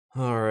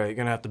All right, you're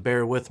gonna have to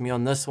bear with me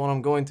on this one.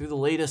 I'm going through the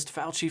latest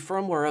Fauci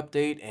firmware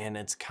update, and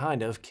it's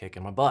kind of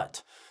kicking my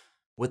butt.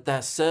 With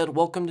that said,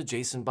 welcome to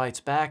Jason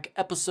Bytes Back,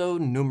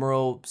 episode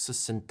numero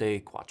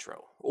 64,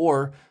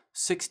 or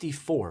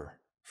 64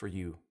 for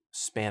you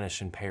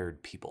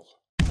Spanish-impaired people.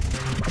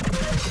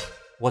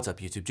 What's up,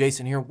 YouTube?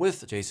 Jason here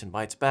with Jason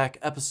Bytes Back,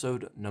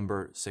 episode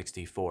number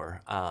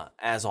 64.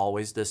 As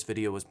always, this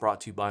video was brought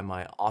to you by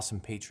my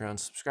awesome Patreon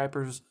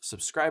subscribers, the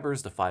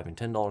 $5 and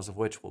 $10 of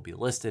which will be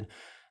listed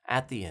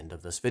at the end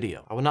of this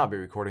video. I would not be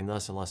recording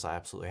this unless I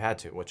absolutely had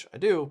to, which I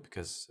do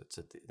because it's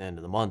at the end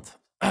of the month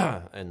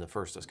and the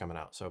first is coming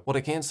out. So what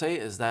I can say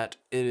is that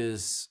it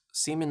is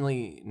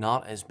seemingly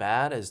not as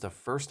bad as the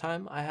first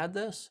time I had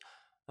this,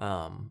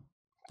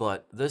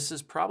 but this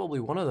is probably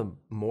one of the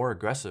more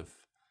aggressive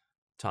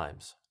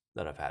times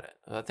that I've had it.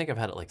 I think I've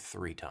had it like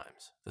 3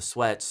 times. The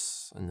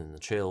sweats and then the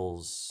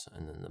chills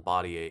and then the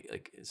body ache,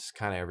 like it's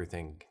kind of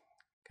everything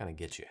kind of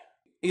gets you.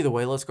 Either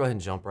way, let's go ahead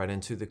and jump right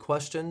into the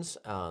questions.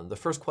 The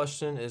first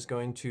question is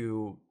going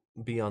to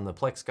be on the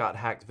Plex got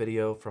hacked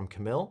video from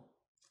Camille.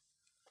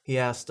 He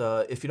asked,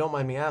 if you don't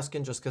mind me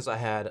asking, just because I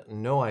had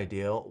no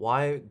idea,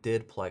 why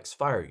did Plex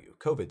fire you?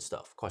 COVID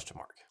stuff, question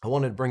mark. I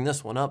wanted to bring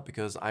this one up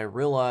because I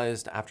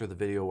realized after the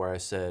video where I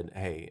said,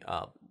 hey,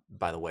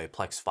 by the way,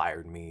 Plex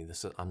fired me.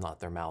 I'm not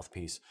their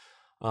mouthpiece.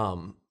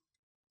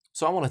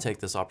 So I want to take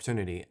this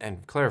opportunity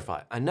and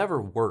clarify. I never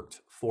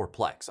worked for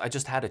Plex. I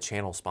just had a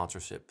channel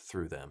sponsorship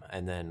through them,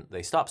 and then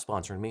they stopped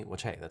sponsoring me,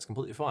 which, hey, that's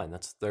completely fine.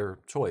 That's their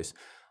choice.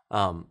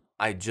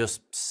 I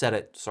just said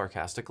it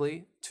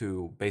sarcastically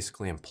to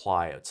basically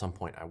imply at some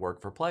point I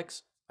work for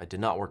Plex. I did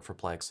not work for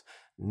Plex.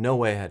 No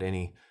way I had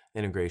any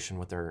integration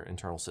with their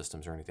internal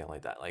systems or anything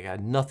like that. Like, I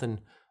had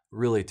nothing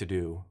really to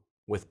do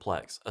with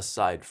Plex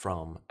aside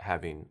from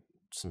having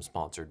some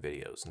sponsored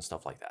videos and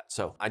stuff like that.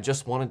 So I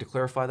just wanted to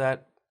clarify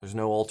that. There's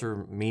no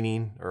ultimate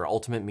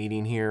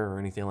meaning here or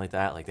anything like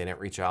that. Like, they didn't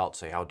reach out,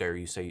 say, how dare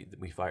you say that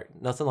we fired?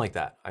 Nothing like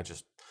that.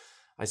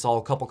 I saw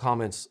a couple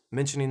comments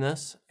mentioning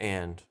this,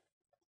 and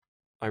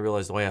I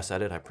realized the way I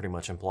said it, I pretty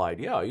much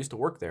implied, yeah, I used to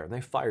work there and they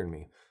fired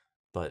me.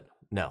 But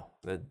no,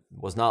 it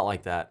was not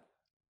like that.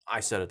 I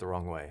said it the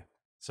wrong way.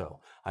 So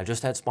I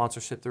just had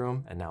sponsorship through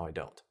them, and now I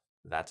don't.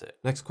 That's it.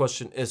 Next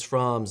question is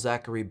from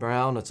Zachary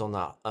Brown. It's on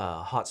the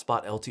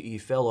Hotspot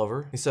LTE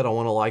failover. He said, I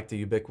want to like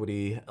the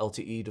Ubiquiti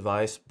LTE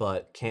device,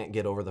 but can't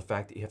get over the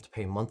fact that you have to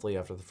pay monthly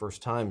after the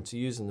first time to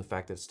use, and the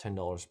fact that it's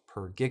 $10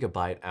 per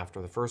gigabyte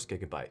after the first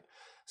gigabyte.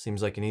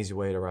 Seems like an easy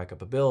way to rack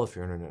up a bill if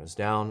your internet is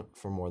down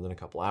for more than a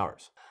couple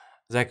hours.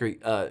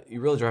 Zachary,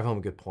 you really drive home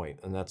a good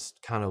point, and that's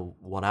kind of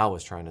what I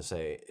was trying to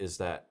say, is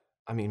that,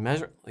 I mean,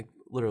 like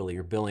literally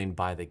you're billing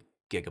by the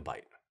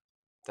gigabyte.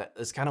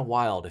 That's kind of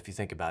wild if you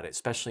think about it,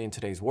 especially in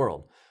today's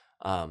world.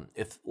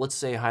 If, let's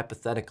say,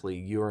 hypothetically,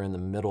 you're in the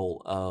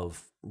middle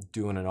of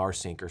doing an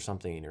rsync or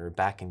something, or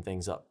backing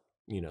things up,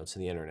 to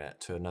the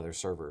internet, to another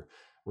server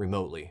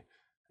remotely,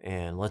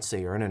 and let's say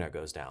your internet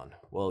goes down.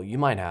 Well, you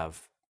might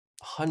have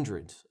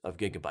hundreds of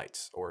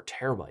gigabytes or a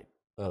terabyte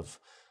of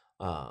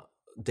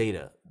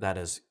data that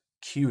is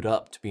queued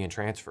up to being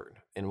transferred,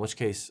 in which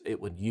case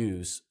it would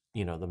use,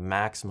 the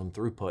maximum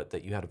throughput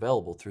that you had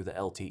available through the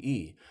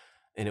LTE.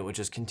 And it would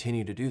just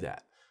continue to do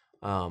that.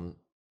 When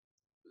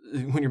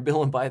you're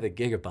billing by the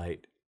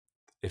gigabyte,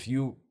 if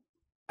you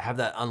have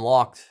that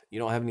unlocked, you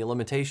don't have any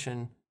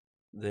limitation,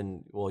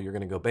 then, well, you're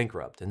going to go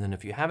bankrupt. And then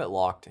if you have it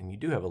locked and you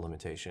do have a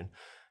limitation,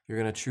 you're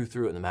going to chew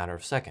through it in a matter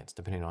of seconds,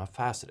 depending on how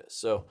fast it is.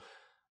 So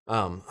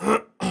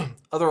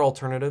other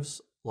alternatives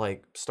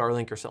like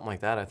Starlink or something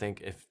like that, I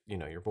think if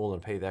you're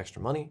willing to pay the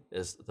extra money,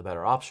 is the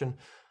better option.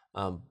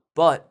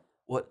 But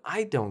what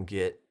I don't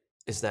get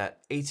is that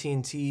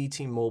AT&T,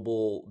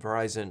 T-Mobile,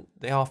 Verizon,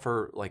 they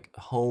offer like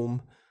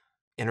home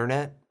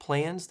internet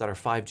plans that are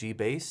 5G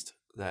based,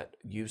 that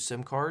use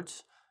SIM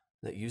cards,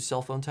 that use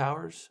cell phone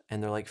towers,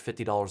 and they're like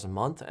 $50 a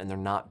month, and they're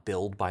not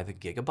billed by the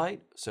gigabyte.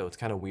 So it's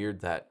kind of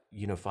weird that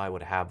Unify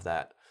would have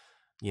that,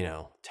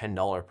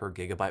 $10 per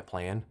gigabyte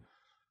plan.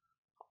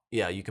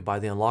 Yeah, you could buy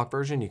the unlocked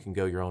version, you can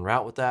go your own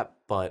route with that,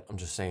 but I'm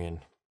just saying,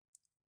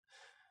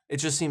 it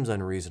just seems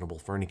unreasonable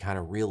for any kind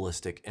of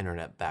realistic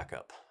internet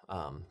backup.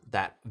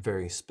 That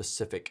very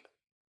specific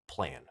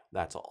plan.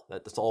 That's all.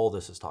 That's all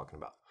this is talking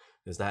about,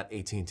 is that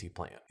AT&T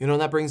plan.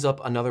 That brings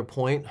up another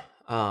point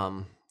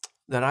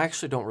that I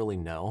actually don't really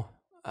know.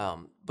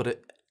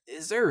 But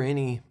is there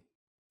any,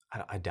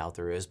 I doubt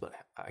there is, but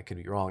I could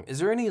be wrong. Is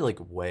there any like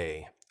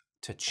way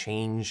to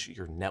change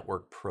your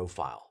network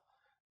profile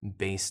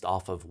based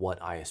off of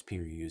what ISP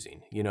you're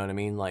using? You know what I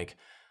mean? Like,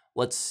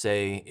 let's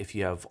say if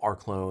you have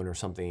rclone or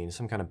something,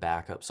 some kind of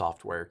backup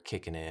software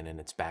kicking in and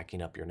it's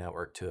backing up your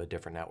network to a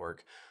different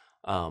network.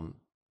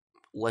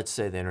 Let's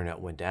say the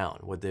internet went down.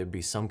 Would there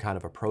be some kind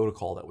of a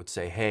protocol that would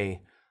say,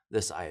 hey,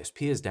 this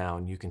ISP is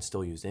down, you can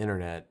still use the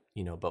internet,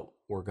 but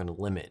we're going to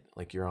limit,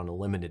 like you're on a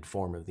limited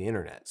form of the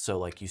internet. So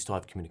like you still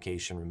have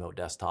communication, remote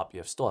desktop,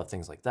 still have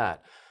things like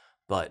that.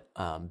 But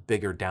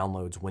bigger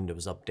downloads,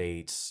 Windows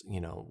updates,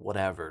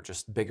 whatever,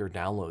 just bigger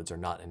downloads are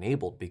not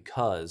enabled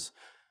because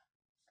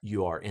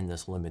you are in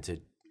this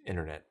limited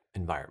internet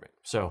environment.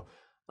 So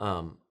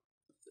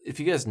if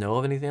you guys know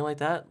of anything like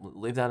that,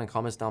 leave that in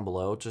comments down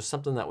below. Just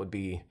something that would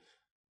be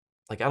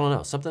like, I don't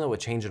know, something that would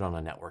change it on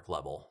a network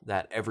level,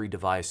 that every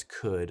device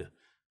could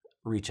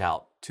reach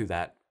out to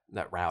that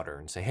router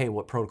and say, hey,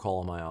 what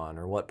protocol am I on,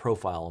 or what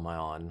profile am I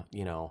on?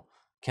 You know,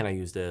 can I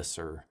use this?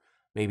 Or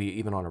maybe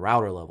even on a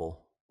router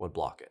level would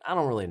block it. I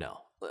don't really know.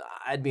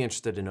 I'd be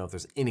interested to know if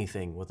there's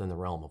anything within the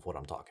realm of what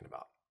I'm talking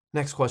about.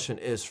 Next question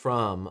is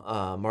from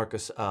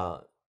Marcus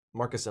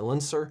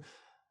Elinser.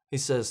 He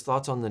says,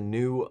 thoughts on the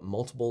new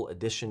multiple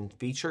edition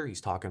feature?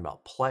 He's talking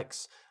about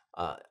Plex.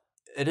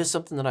 It is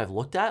something that I've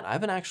looked at. I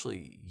haven't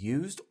actually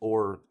used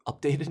or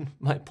updated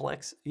my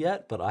Plex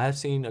yet, but I have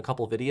seen a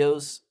couple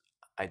videos.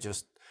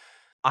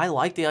 I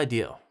like the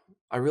idea.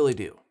 I really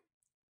do.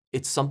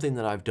 It's something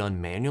that I've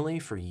done manually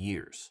for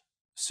years.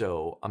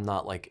 So I'm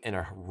not like in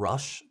a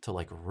rush to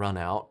like run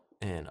out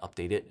and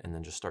update it and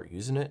then just start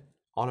using it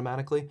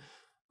automatically.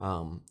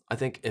 I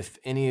think if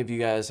any of you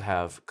guys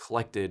have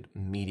collected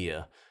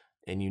media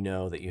and you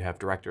know that you have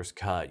director's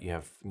cut, you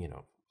have, you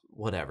know,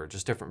 whatever,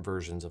 just different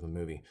versions of a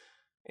movie,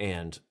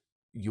 and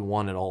you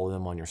wanted all of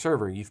them on your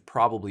server, you've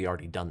probably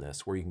already done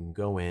this, where you can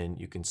go in,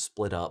 you can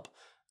split up,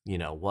 you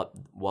know,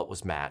 what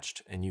was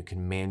matched, and you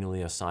can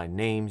manually assign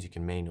names, you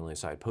can manually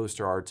assign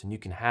poster arts, and you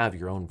can have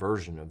your own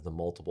version of the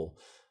multiple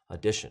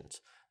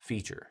editions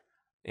feature,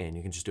 and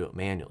you can just do it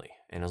manually.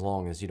 And as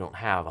long as you don't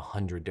have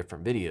 100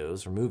 different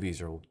videos or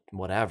movies or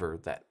whatever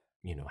that,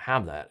 you know,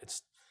 have that,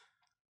 it's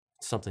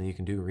something you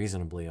can do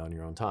reasonably on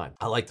your own time.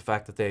 I like the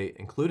fact that they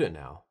include it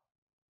now.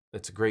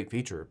 It's a great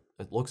feature,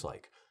 it looks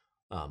like.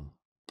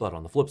 But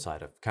on the flip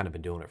side, I've kind of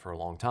been doing it for a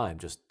long time,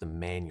 just the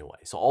manual way.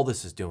 So all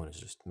this is doing is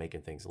just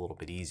making things a little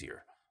bit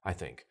easier, I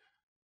think,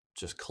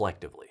 just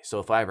collectively. So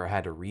if I ever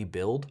had to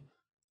rebuild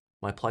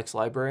my Plex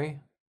library,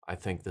 I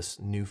think this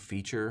new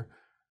feature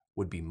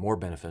would be more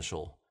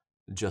beneficial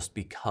just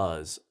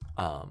because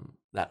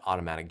that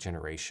automatic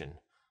generation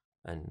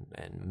and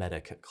meta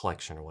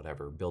collection or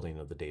whatever, building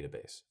of the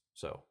database.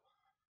 So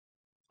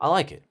I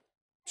like it.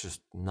 It's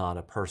just not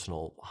a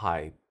personal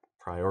high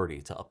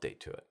priority to update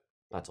to it.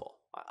 That's all.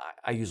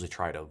 I usually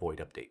try to avoid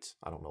updates.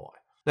 I don't know why.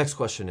 Next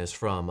question is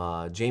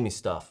from Jamie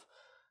Stuff.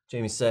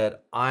 Jamie said,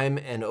 I'm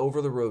an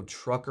over-the-road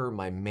trucker.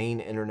 My main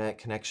internet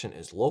connection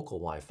is local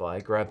Wi-Fi.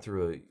 Grabbed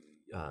through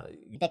a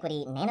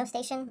Ubiquity Nano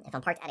Station. If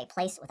I'm parked at a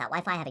place without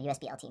Wi-Fi, I have a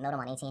USB LTE modem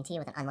on AT&T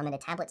with an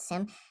unlimited tablet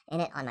SIM in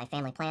it on my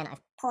family plan.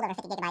 I've pulled over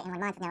 50 gigabyte in 1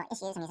 month with no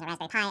issues. I'm using a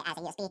Raspberry Pi as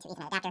a USB to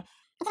Ethernet adapter.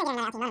 Considering getting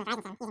an LTE modem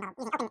with Verizon SIM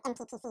using open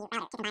MPPC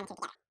router to combine the two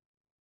together.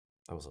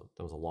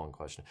 That was a long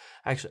question.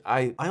 Actually,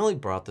 I only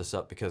brought this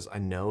up because I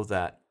know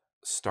that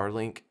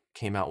Starlink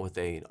came out with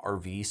an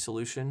RV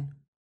solution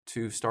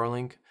to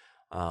Starlink,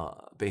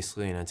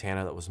 basically an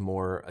antenna that was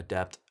more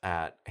adept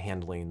at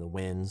handling the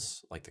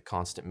winds, like the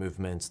constant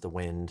movements, the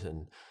wind,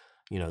 and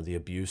you know, the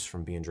abuse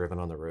from being driven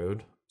on the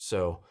road.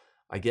 So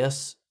I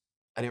guess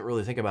I didn't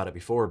really think about it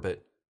before,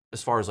 but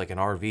as far as like an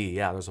RV,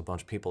 yeah, there's a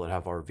bunch of people that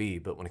have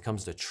RV, but when it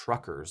comes to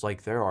truckers,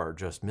 like there are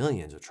just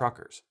millions of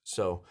truckers.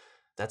 So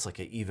that's like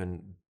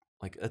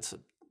that's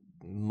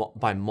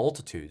by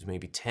multitudes,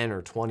 maybe 10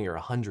 or 20 or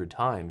 100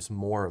 times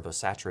more of a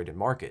saturated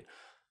market,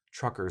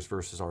 truckers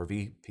versus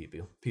RV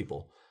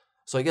people.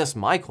 So I guess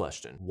my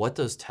question, what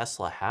does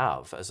Tesla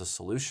have as a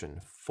solution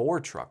for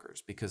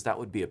truckers? Because that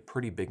would be a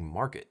pretty big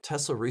market.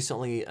 Tesla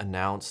recently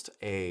announced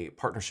a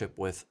partnership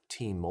with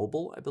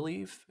T-Mobile, I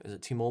believe. Is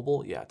it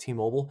T-Mobile? Yeah,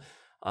 T-Mobile,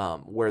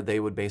 where they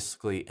would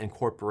basically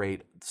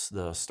incorporate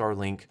the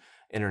Starlink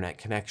internet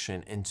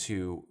connection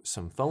into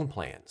some phone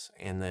plans,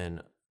 and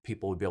then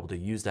people would be able to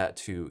use that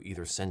to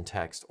either send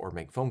text or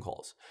make phone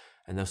calls.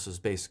 And this is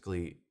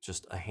basically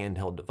just a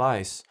handheld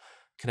device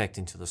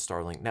connecting to the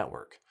Starlink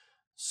network.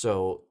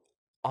 So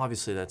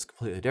obviously that's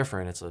completely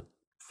different. It's a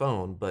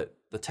phone, but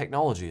the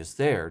technology is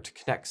there to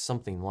connect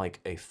something like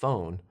a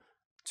phone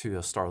to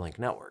a Starlink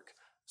network.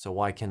 So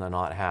why can I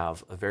not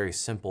have a very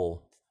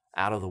simple,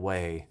 out of the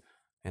way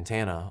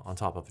antenna on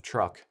top of a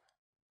truck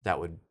that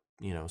would,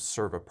 you know,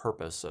 serve a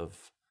purpose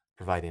of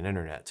providing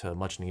internet to a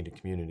much needed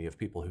community of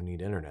people who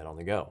need internet on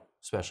the go,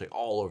 especially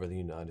all over the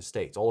United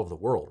States, all over the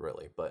world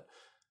really. But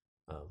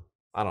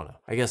I don't know.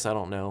 I guess I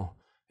don't know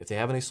if they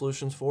have any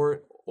solutions for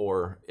it,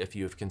 or if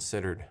you have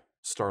considered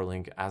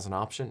Starlink as an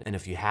option. And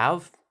if you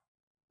have,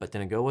 but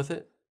didn't go with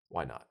it,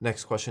 why not?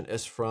 Next question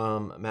is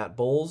from Matt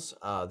Bowles.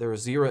 There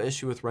is zero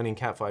issue with running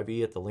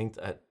Cat5e at the length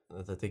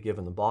that they give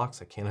in the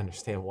box. I can't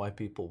understand why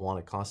people want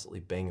to constantly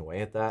bang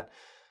away at that.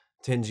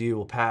 10G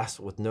will pass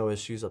with no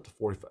issues up to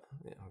 45.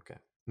 Yeah, okay.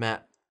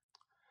 Matt,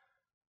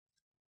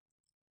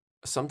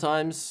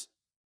 sometimes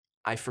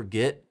I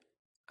forget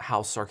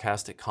how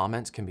sarcastic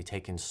comments can be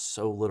taken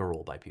so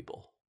literal by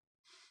people.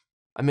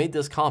 I made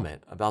this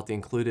comment about the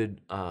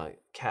included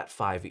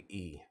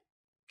Cat5e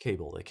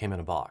cable that came in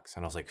a box,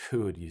 and I was like,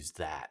 who would use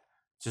that?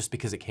 Just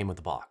because it came with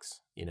the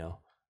box, you know?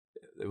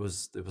 It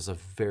was a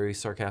very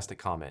sarcastic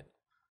comment.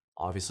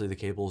 Obviously, the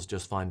cable is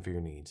just fine for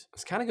your needs.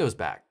 This kind of goes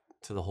back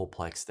to the whole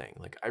Plex thing.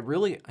 Like,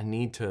 I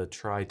need to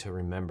try to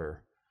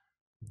remember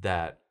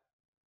that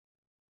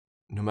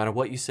no matter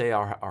what you say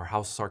or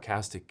how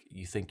sarcastic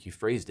you think you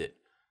phrased it,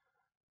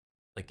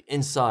 like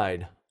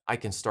inside, I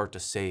can start to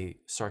say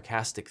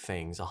sarcastic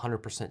things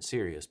 100%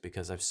 serious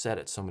because I've said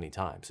it so many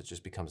times. It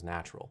just becomes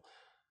natural.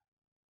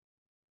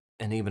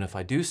 And even if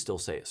I do still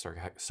say it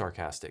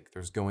sarcastic,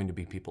 there's going to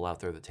be people out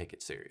there that take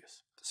it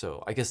serious.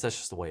 So I guess that's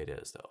just the way it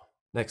is, though.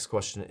 Next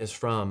question is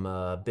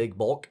from Big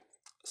Bulk.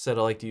 Said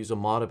I like to use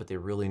Omada, but they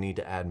really need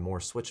to add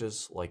more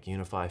switches like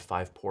Unify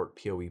 5-port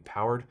PoE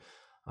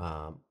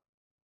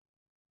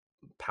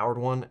powered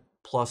one,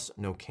 plus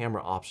no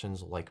camera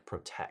options like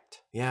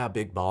Protect. Yeah,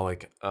 Big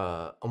Bollock.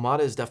 Omada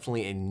is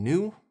definitely a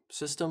new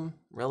system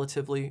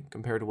relatively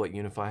compared to what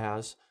Unify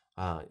has.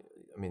 I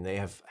mean, they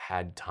have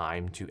had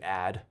time to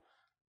add.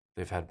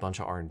 They've had a bunch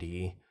of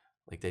R&D.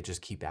 Like they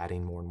just keep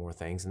adding more and more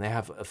things, and they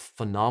have a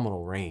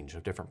phenomenal range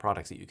of different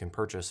products that you can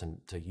purchase and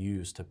to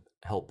use to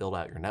help build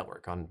out your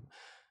network on,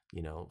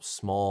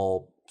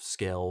 small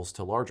scales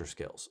to larger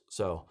scales.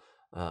 So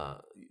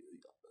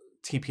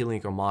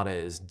TP-Link Omada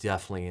is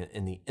definitely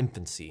in the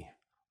infancy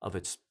of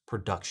its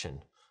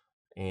production,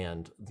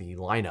 and the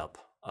lineup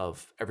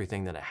of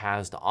everything that it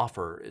has to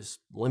offer is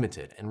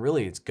limited. And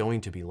really, it's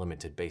going to be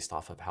limited based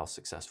off of how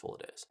successful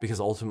it is,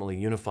 because ultimately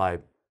Unify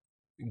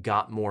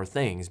got more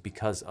things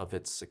because of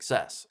its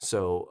success.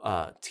 So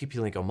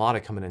TP-Link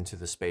Omada coming into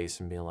the space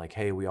and being like,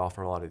 hey, we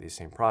offer a lot of these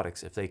same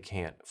products. If they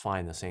can't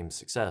find the same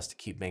success to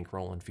keep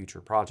bankrolling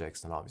future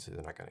projects, then obviously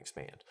they're not going to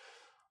expand.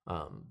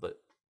 But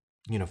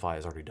Unify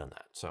has already done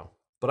that. So,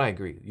 but I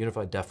agree.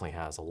 Unify definitely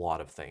has a lot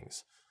of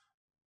things.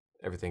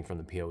 Everything from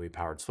the PoE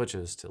powered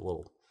switches to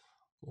little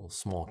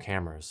small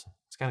cameras.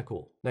 It's kind of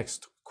cool.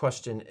 Next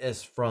question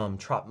is from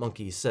Trop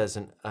Monkey. Says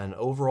an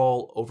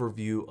overall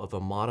overview of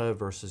Omada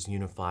versus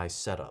Unify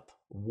setup.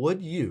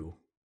 Would you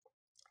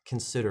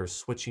consider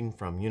switching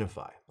from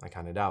Unify? I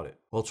kind of doubt it.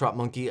 Well, Trop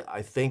Monkey,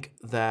 I think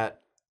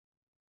that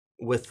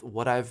with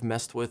what I've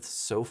messed with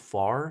so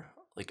far,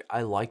 like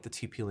I like the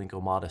TP-Link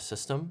Omada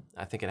system.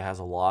 I think it has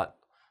a lot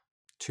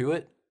to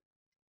it.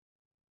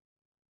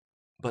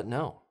 But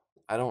no,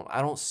 I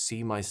don't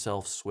see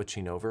myself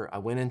switching over. I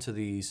went into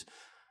these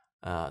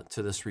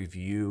to this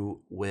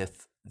review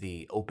with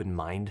the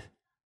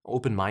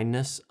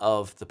open-mindedness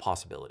of the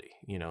possibility.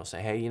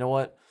 Say, hey, you know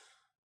what?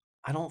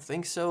 I don't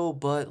think so,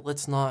 but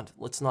let's not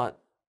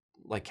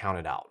like count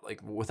it out,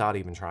 like without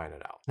even trying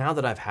it out. Now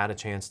that I've had a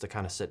chance to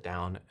kind of sit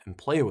down and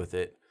play with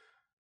it,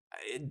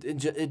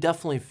 it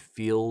definitely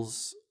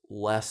feels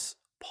less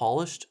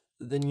polished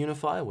than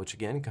Unify, which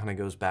again kind of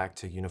goes back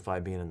to Unify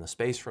being in the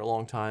space for a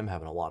long time,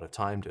 having a lot of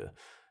time to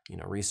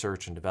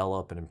research and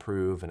develop and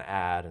improve and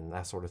add and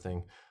that sort of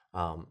thing.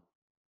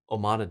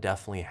 Omada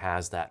definitely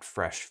has that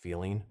fresh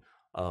feeling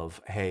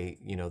of, hey,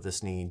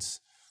 this needs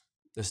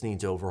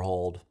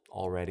overhauled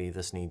already.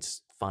 This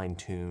needs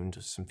fine-tuned.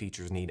 Some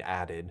features need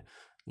added.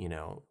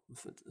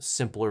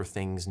 Simpler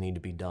things need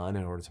to be done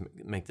in order to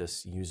make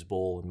this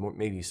usable. And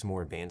maybe some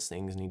more advanced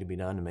things need to be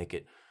done to make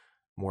it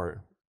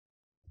more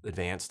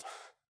advanced.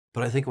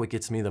 But I think what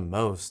gets me the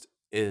most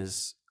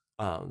is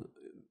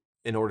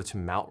in order to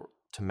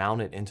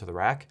mount it into the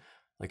rack,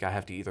 like I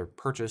have to either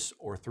purchase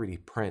or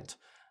 3D print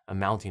a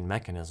mounting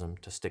mechanism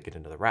to stick it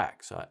into the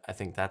rack. So I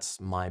think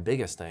that's my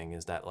biggest thing,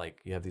 is that like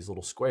you have these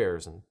little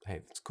squares and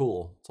hey, it's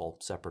cool, it's all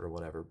separate or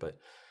whatever, but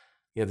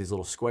you have these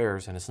little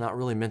squares and it's not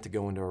really meant to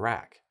go into a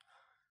rack.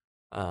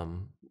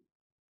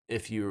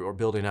 If you are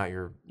building out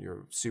your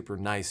super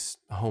nice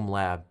home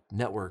lab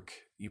network,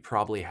 you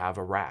probably have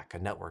a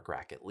network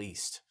rack at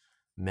least,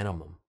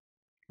 minimum,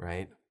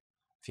 right?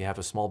 If you have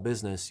a small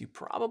business, you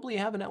probably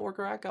have a network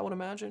rack, I would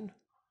imagine.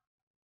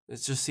 It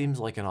just seems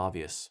like an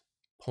obvious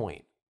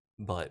point,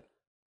 but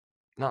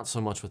not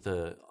so much with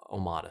the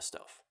Omada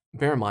stuff.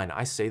 Bear in mind,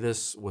 I say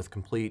this with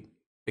complete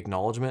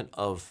acknowledgement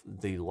of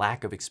the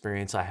lack of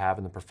experience I have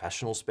in the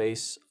professional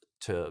space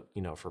to,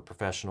 for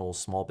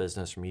professionals, small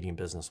business or medium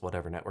business,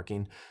 whatever,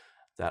 networking,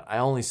 that I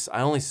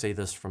only say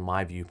this from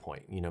my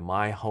viewpoint,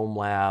 my home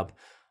lab,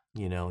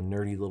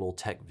 nerdy little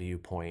tech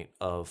viewpoint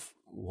of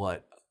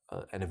what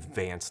an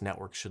advanced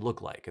network should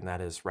look like, and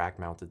that is rack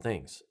mounted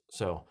things.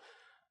 So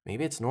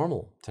maybe it's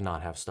normal to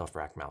not have stuff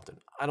rack mounted.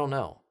 I don't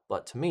know.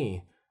 But to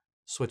me,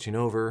 switching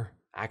over,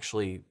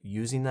 actually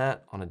using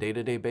that on a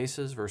day-to-day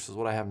basis versus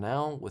what I have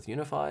now with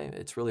Unify,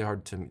 it's really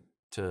hard to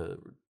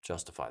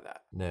justify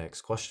that.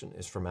 Next question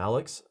is from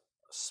Alex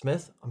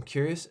Smith. I'm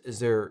curious, is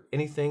there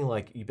anything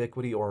like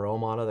Ubiquiti or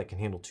Omada that can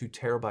handle 2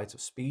 terabytes of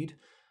speed?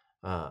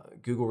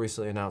 Google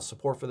recently announced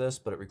support for this,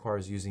 but it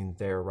requires using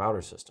their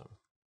router system.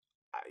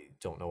 I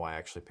don't know why I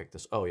actually picked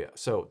this. Oh yeah,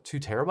 so 2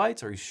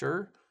 terabytes, are you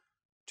sure?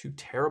 2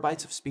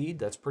 terabytes of speed?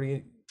 That's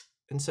pretty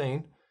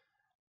insane.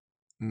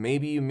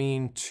 Maybe you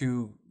mean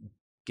 2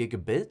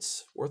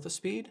 gigabits worth of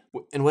speed?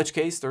 In which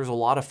case, there's a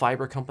lot of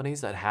fiber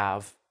companies that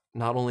have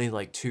not only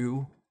like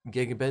 2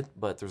 gigabit,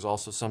 but there's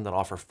also some that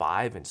offer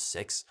 5 and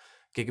 6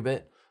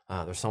 gigabit.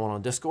 There's someone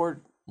on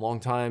Discord,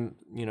 longtime,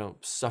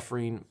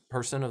 suffering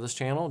person of this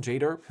channel,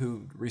 JDerp,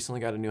 who recently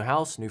got a new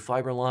house, new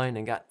fiber line,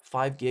 and got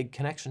 5 gig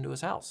connection to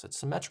his house. It's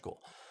symmetrical.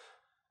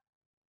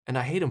 And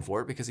I hate him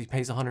for it because he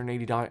pays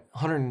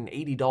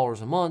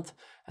 $180 a month,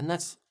 and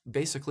that's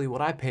basically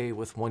what I pay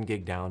with 1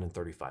 gig down and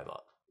 35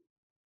 up.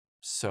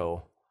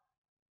 So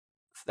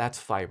that's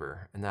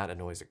fiber, and that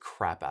annoys the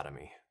crap out of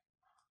me.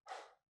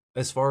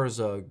 As far as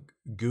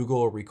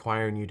Google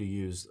requiring you to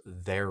use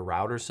their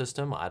router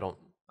system, I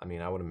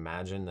would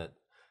imagine that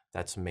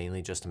that's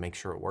mainly just to make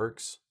sure it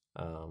works.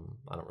 I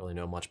don't really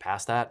know much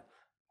past that,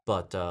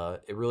 but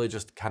it really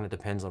just kind of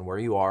depends on where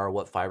you are,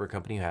 what fiber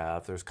company you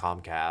have. There's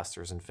Comcast,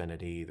 there's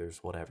Infinity, there's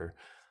whatever.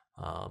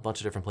 A bunch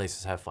of different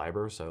places have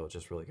fiber, so it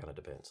just really kind of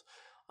depends.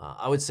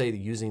 I would say that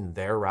using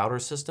their router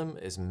system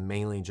is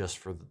mainly just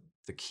for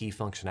the key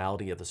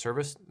functionality of the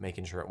service,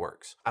 making sure it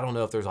works. I don't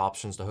know if there's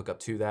options to hook up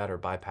to that or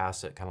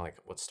bypass it, kind of like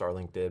what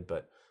Starlink did,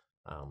 but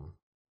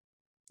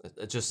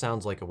it just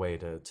sounds like a way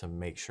to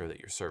make sure that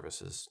your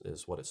service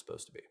is what it's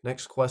supposed to be.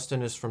 Next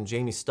question is from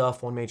Jamie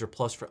Stuff. One major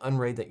plus for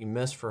Unraid that you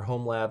miss for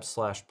home lab /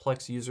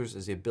 Plex users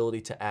is the ability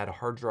to add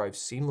hard drives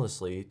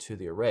seamlessly to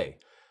the array.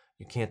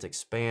 You can't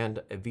expand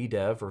a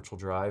VDEV virtual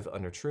drive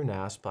under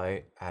TrueNAS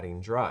by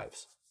adding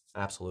drives.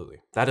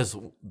 Absolutely. That is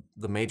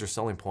the major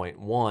selling point.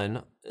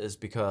 One is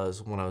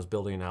because when I was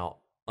building out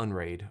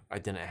Unraid, I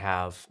didn't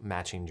have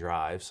matching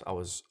drives. I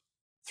was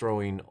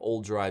throwing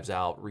old drives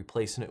out,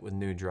 replacing it with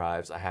new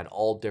drives. I had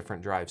all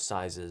different drive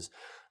sizes.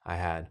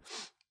 I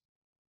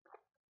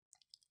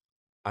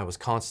was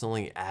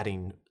constantly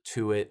adding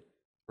to it,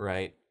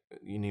 right?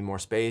 You need more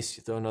space,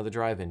 you throw another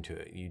drive into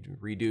it. You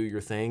redo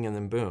your thing, and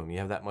then boom, you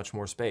have that much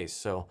more space.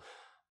 So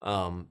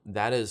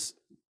that is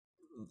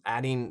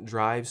adding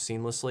drives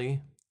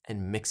seamlessly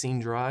and mixing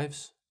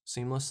drives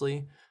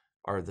seamlessly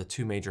are the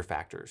two major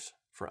factors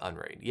for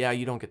Unraid. Yeah,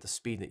 you don't get the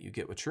speed that you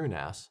get with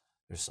TrueNAS.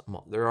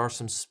 There are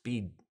some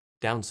speed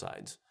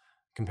downsides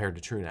compared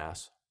to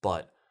TrueNAS,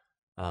 but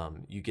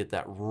you get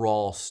that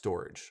raw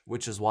storage,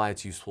 which is why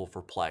it's useful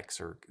for Plex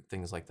or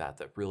things like that,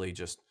 that really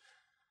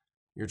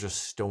you're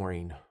just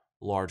storing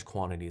large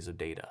quantities of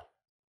data.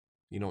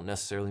 You don't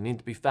necessarily need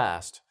to be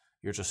fast,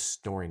 you're just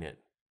storing it.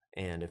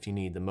 And if you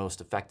need the most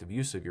effective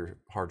use of your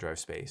hard drive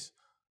space,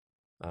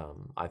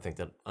 I think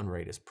that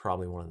Unraid is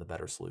probably one of the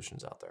better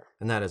solutions out there.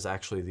 And that is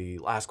actually the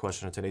last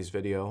question of today's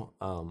video.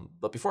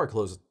 But before I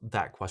close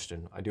that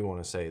question, I do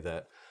want to say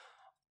that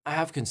I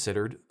have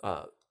considered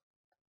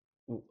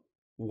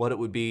what it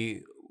would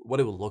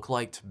look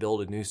like to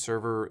build a new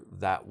server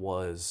that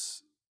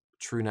was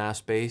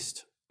TrueNAS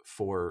based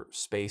for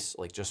space,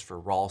 like just for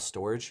raw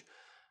storage.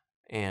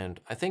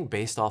 And I think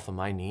based off of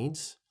my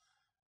needs,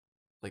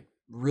 like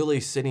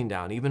really sitting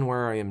down, even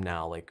where I am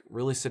now, like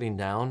really sitting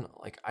down,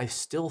 like I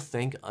still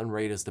think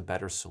Unraid is the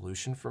better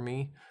solution for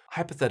me.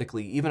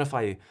 Hypothetically, even if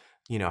I,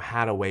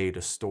 had a way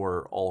to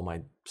store all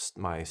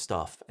my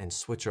stuff and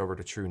switch over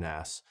to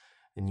TrueNAS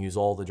and use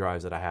all the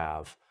drives that I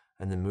have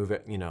and then move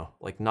it,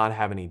 like not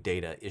have any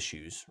data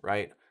issues,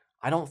 right?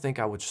 I don't think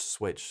I would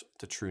switch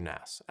to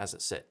TrueNAS as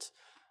it sits.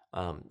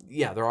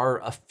 Yeah, there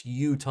are a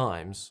few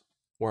times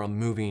where I'm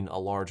moving a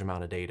large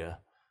amount of data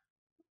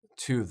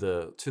to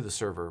the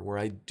server where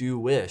I do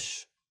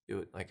wish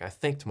I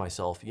think to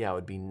myself, yeah, it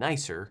would be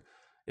nicer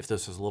if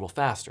this was a little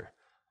faster.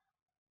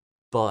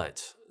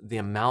 But the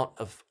amount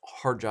of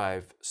hard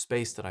drive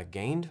space that I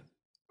gained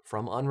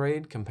from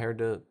Unraid compared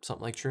to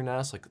something like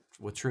TrueNAS, like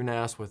with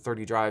TrueNAS with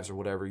 30 drives or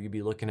whatever, you'd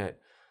be looking at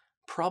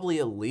probably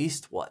at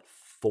least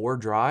 4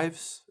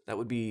 drives that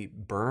would be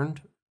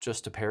burned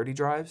just to parity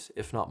drives,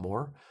 if not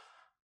more.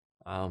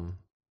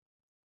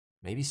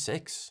 Maybe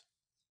 6,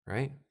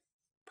 right?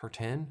 Per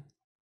 10.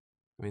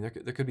 I mean,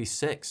 there could be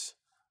 6.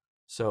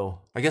 So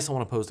I guess I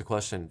want to pose the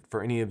question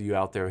for any of you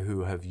out there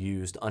who have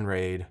used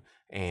Unraid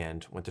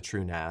and went to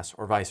TrueNAS,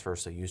 or vice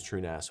versa, used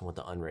TrueNAS and went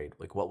to Unraid.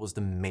 Like, what was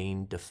the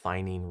main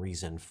defining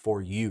reason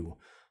for you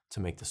to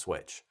make the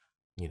switch?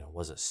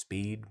 Was it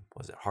speed?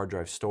 Was it hard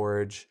drive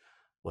storage?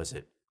 Was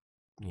it,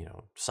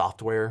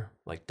 software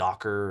like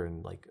Docker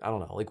and I don't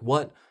know,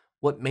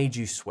 what made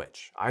you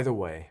switch? Either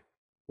way,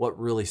 what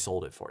really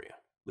sold it for you?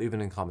 Leave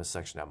it in the comments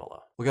section down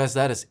below. Well, guys,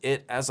 that is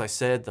it. As I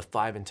said, the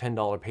 $5 and $10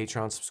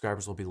 Patreon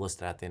subscribers will be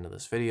listed at the end of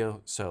this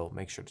video, so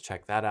make sure to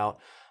check that out.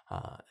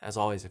 As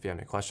always, if you have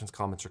any questions,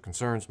 comments, or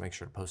concerns, make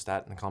sure to post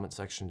that in the comment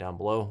section down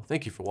below.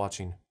 Thank you for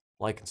watching.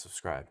 Like and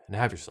subscribe, and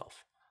have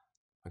yourself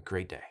a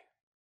great day.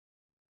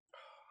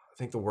 I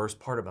think the worst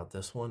part about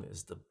this one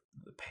is the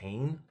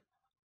pain.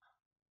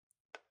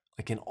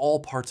 Like in all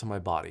parts of my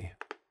body.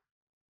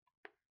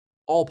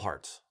 All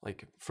parts.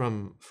 Like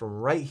from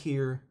right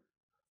here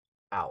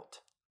out.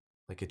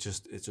 Like it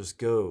just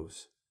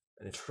goes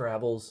and it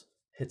travels,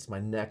 hits my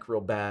neck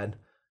real bad.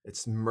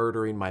 It's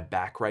murdering my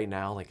back right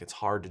now. Like it's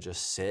hard to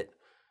just sit,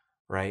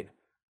 right?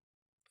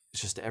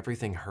 It's just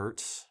everything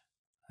hurts.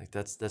 Like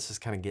that's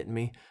just kind of getting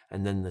me.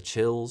 And then the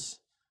chills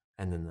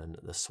and then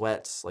the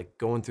sweats, like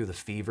going through the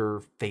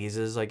fever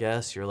phases, I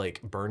guess. You're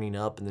like burning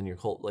up and then you're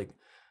cold.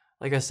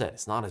 Like I said,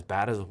 it's not as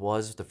bad as it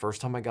was the first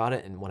time I got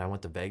it and when I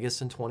went to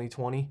Vegas in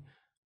 2020,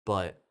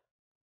 but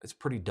it's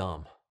pretty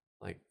dumb.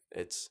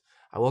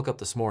 I woke up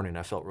this morning,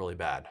 I felt really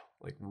bad.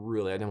 Like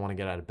really, I didn't want to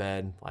get out of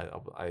bed.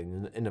 I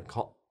ended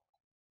up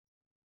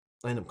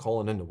I ended up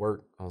calling into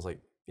work. I was like,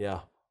 yeah,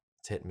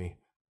 it's hitting me.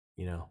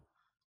 You know,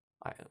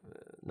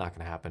 not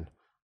going to happen.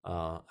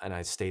 And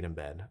I stayed in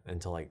bed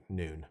until like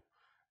noon.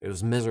 It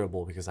was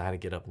miserable because I had to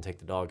get up and take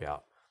the dog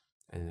out.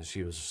 And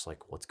she was just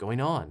like, what's going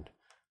on?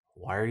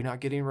 Why are you not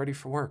getting ready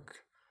for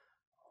work?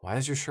 Why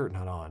is your shirt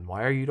not on?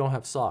 Why are you don't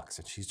have socks?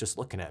 And she's just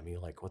looking at me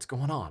like, what's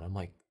going on? I'm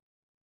like,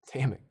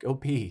 damn it, go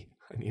pee.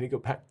 I need to go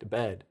back to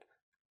bed.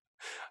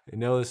 I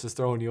know this is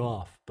throwing you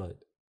off, but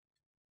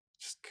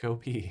just go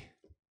pee.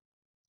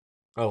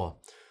 Oh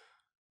well.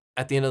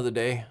 At the end of the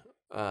day,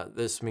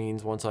 this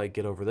means once I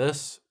get over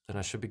this, then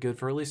I should be good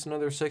for at least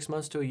another 6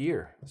 months to a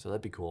year. So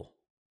that'd be cool.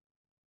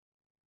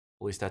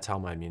 At least that's how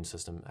my immune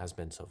system has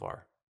been so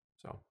far.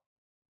 So,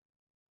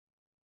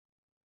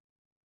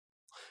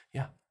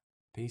 yeah,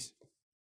 peace.